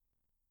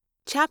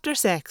Chapter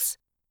 6.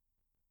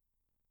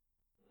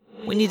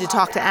 "We need to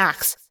talk to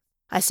Axe,"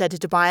 I said to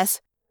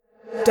Tobias.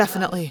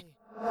 "Definitely.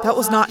 That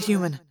was not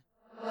human.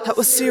 That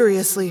was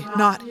seriously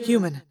not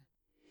human."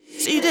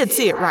 "So you did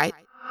see it, right?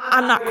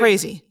 I'm not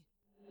crazy."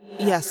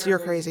 "Yes, you're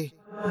crazy,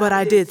 but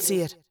I did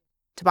see it,"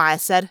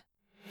 Tobias said.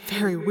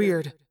 "Very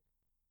weird."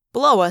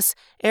 Below us,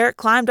 Eric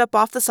climbed up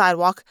off the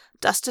sidewalk,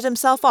 dusted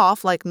himself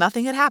off like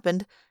nothing had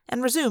happened,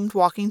 and resumed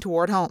walking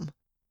toward home.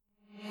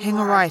 "Hang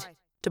all right,"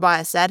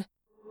 Tobias said.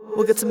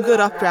 "We'll get some good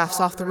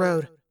updrafts off the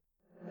road.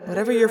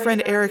 Whatever your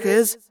friend Eric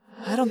is,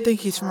 I don't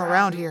think he's from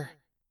around here."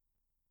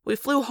 We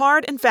flew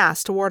hard and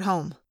fast toward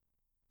home.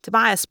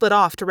 Tobias split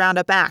off to round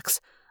up Axe.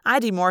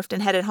 I demorphed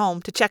and headed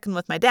home to check in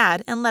with my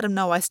dad and let him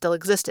know I still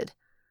existed.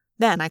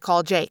 Then I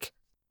called Jake.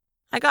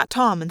 I got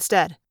Tom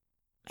instead.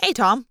 "Hey,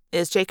 Tom,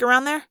 is Jake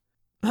around there?"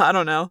 "I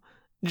don't know.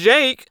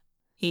 Jake!"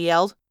 he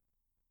yelled.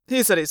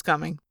 "He said he's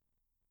coming."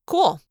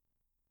 "Cool."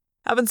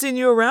 "Haven't seen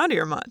you around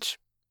here much,"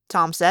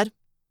 Tom said.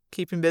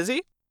 "Keeping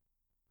busy?"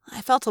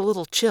 I felt a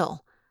little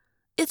chill.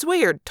 It's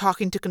weird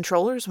talking to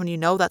controllers when you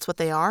know that's what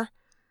they are.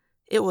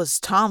 It was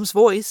Tom's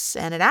voice,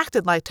 and it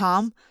acted like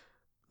Tom,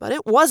 but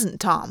it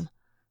wasn't Tom.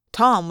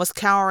 Tom was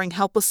cowering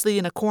helplessly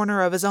in a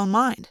corner of his own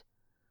mind.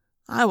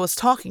 I was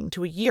talking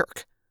to a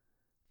Yeerk.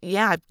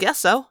 "Yeah, I guess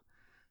so,"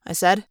 I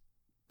said.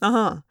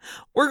 "Uh-huh.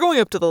 We're going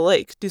up to the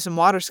lake, do some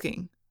water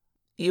skiing."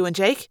 "You and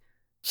Jake?"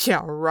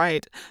 "Yeah,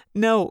 right.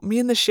 No, me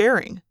and the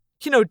sharing.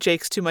 You know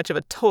Jake's too much of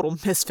a total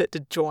misfit to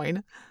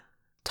join,"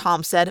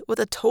 Tom said with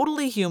a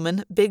totally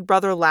human big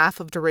brother laugh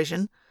of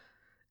derision.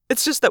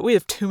 "It's just that we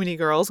have too many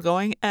girls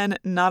going and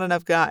not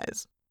enough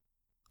guys."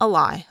 A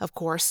lie, of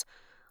course.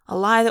 A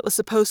lie that was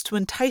supposed to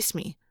entice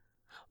me.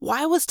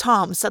 Why was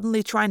Tom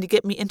suddenly trying to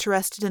get me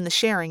interested in the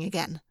sharing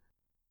again?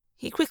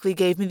 He quickly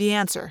gave me the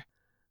answer.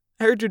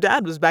 "I heard your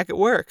dad was back at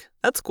work.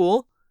 That's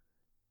cool."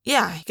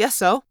 "Yeah, I guess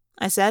so,"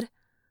 I said.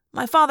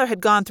 My father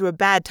had gone through a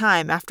bad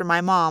time after my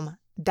mom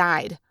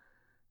died.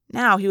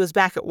 Now he was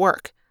back at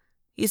work.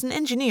 He's an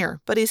engineer,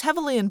 but he's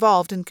heavily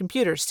involved in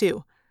computers,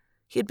 too.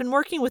 He had been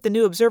working with the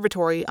new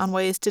observatory on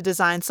ways to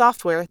design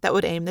software that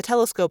would aim the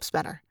telescopes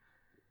better.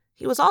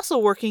 He was also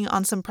working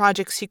on some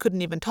projects he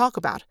couldn't even talk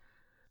about.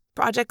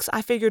 Projects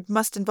I figured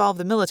must involve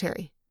the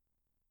military.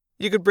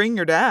 "You could bring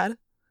your dad,"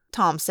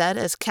 Tom said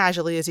as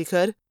casually as he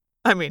could.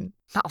 "I mean,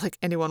 not like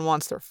anyone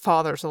wants their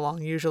fathers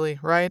along usually,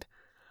 right?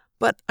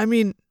 But, I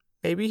mean,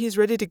 maybe he's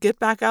ready to get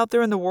back out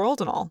there in the world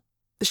and all.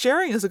 The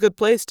sharing is a good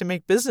place to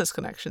make business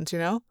connections, you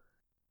know?"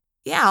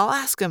 "Yeah, I'll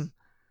ask him,"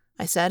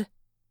 I said.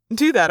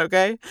 "Do that,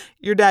 okay?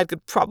 Your dad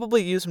could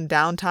probably use some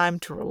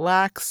downtime to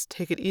relax,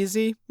 take it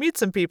easy, meet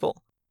some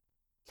people."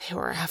 They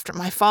were after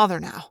my father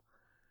now.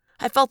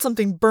 I felt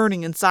something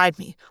burning inside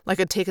me, like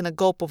I'd taken a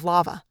gulp of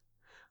lava.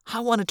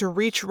 I wanted to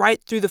reach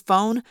right through the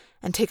phone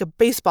and take a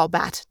baseball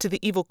bat to the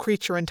evil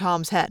creature in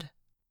Tom's head.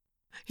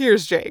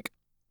 "Here's Jake,"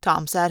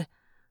 Tom said.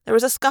 There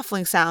was a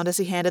scuffling sound as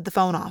he handed the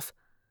phone off.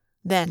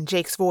 Then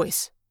Jake's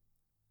voice.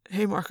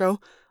 "Hey,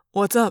 Marco,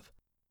 what's up?"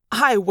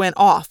 I went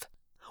off.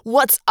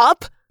 "What's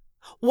up?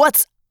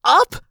 What's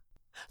up?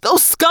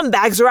 Those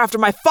scumbags are after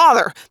my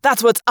father.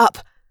 That's what's up.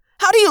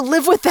 How do you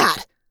live with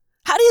that?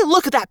 How do you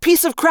look at that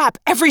piece of crap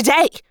every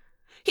day?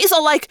 He's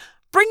all like,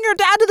 bring your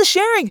dad to the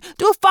sharing,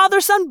 do a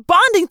father-son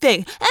bonding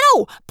thing. And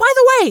oh, by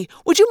the way,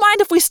 would you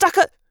mind if we stuck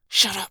a—"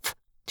 "Shut up,"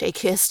 Jake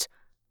hissed.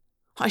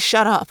 I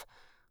shut up,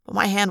 but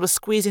my hand was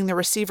squeezing the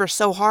receiver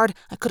so hard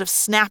I could have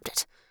snapped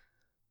it.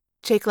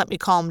 Jake let me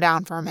calm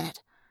down for a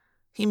minute.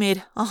 He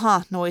made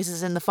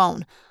noises in the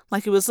phone,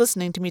 like he was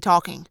listening to me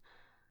talking.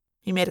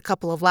 He made a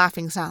couple of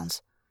laughing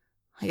sounds.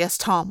 I guess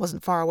Tom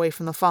wasn't far away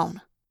from the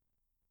phone.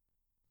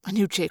 I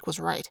knew Jake was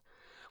right.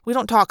 We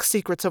don't talk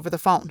secrets over the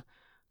phone.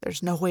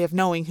 There's no way of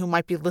knowing who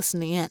might be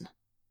listening in.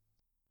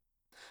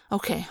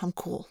 "Okay, I'm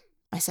cool,"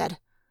 I said.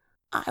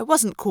 I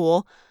wasn't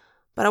cool,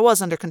 but I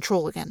was under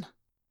control again.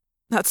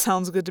 "That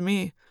sounds good to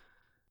me,"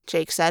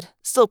 Jake said,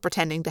 still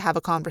pretending to have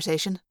a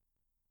conversation.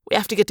 "We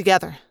have to get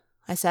together,"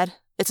 I said.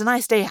 "It's a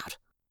nice day out."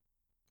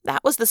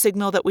 That was the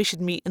signal that we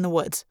should meet in the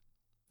woods.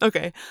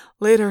 "Okay,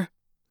 later,"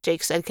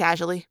 Jake said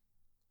casually.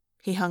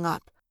 He hung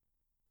up.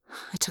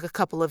 I took a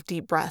couple of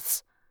deep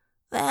breaths.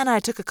 Then I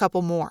took a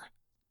couple more.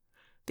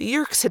 The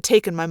Yeerks had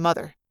taken my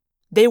mother.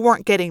 They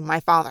weren't getting my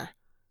father.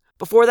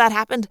 Before that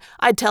happened,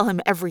 I'd tell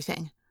him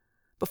everything.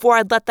 Before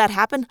I'd let that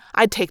happen,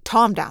 I'd take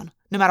Tom down,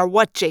 no matter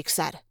what Jake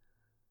said.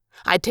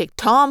 I'd take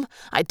Tom,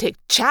 I'd take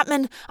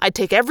Chapman, I'd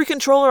take every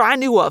controller I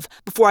knew of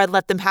before I'd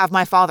let them have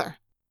my father.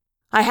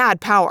 I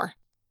had power.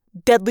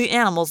 Deadly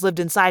animals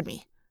lived inside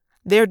me.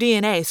 Their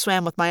DNA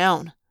swam with my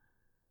own.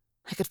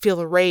 I could feel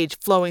the rage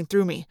flowing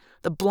through me,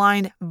 the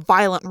blind,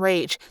 violent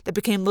rage that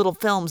became little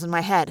films in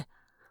my head,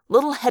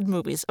 little head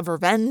movies of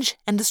revenge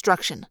and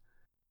destruction.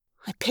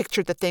 I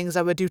pictured the things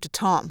I would do to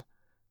Tom,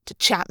 to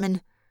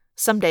Chapman,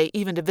 someday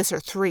even to Visser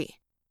 3.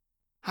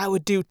 I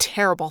would do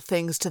terrible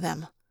things to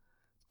them.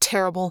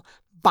 Terrible,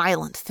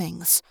 violent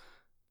things.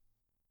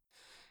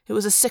 It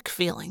was a sick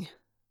feeling.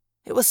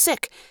 It was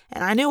sick,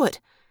 and I knew it,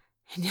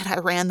 and yet I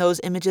ran those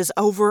images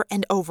over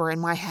and over in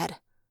my head.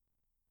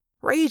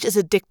 Rage is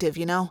addictive,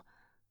 you know.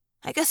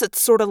 I guess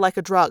it's sort of like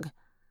a drug.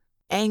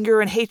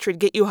 Anger and hatred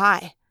get you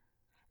high.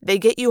 They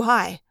get you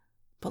high,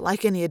 but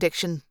like any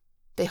addiction,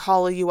 they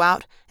hollow you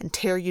out and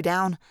tear you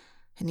down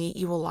and eat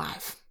you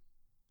alive.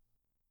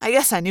 I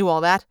guess I knew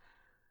all that,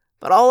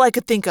 but all I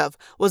could think of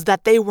was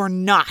that they were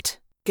not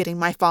getting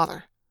my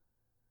father.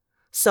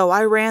 So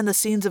I ran the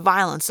scenes of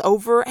violence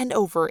over and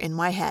over in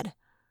my head.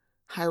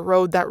 I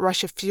rode that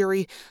rush of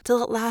fury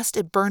till at last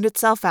it burned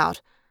itself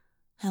out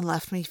and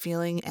left me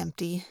feeling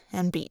empty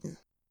and beaten.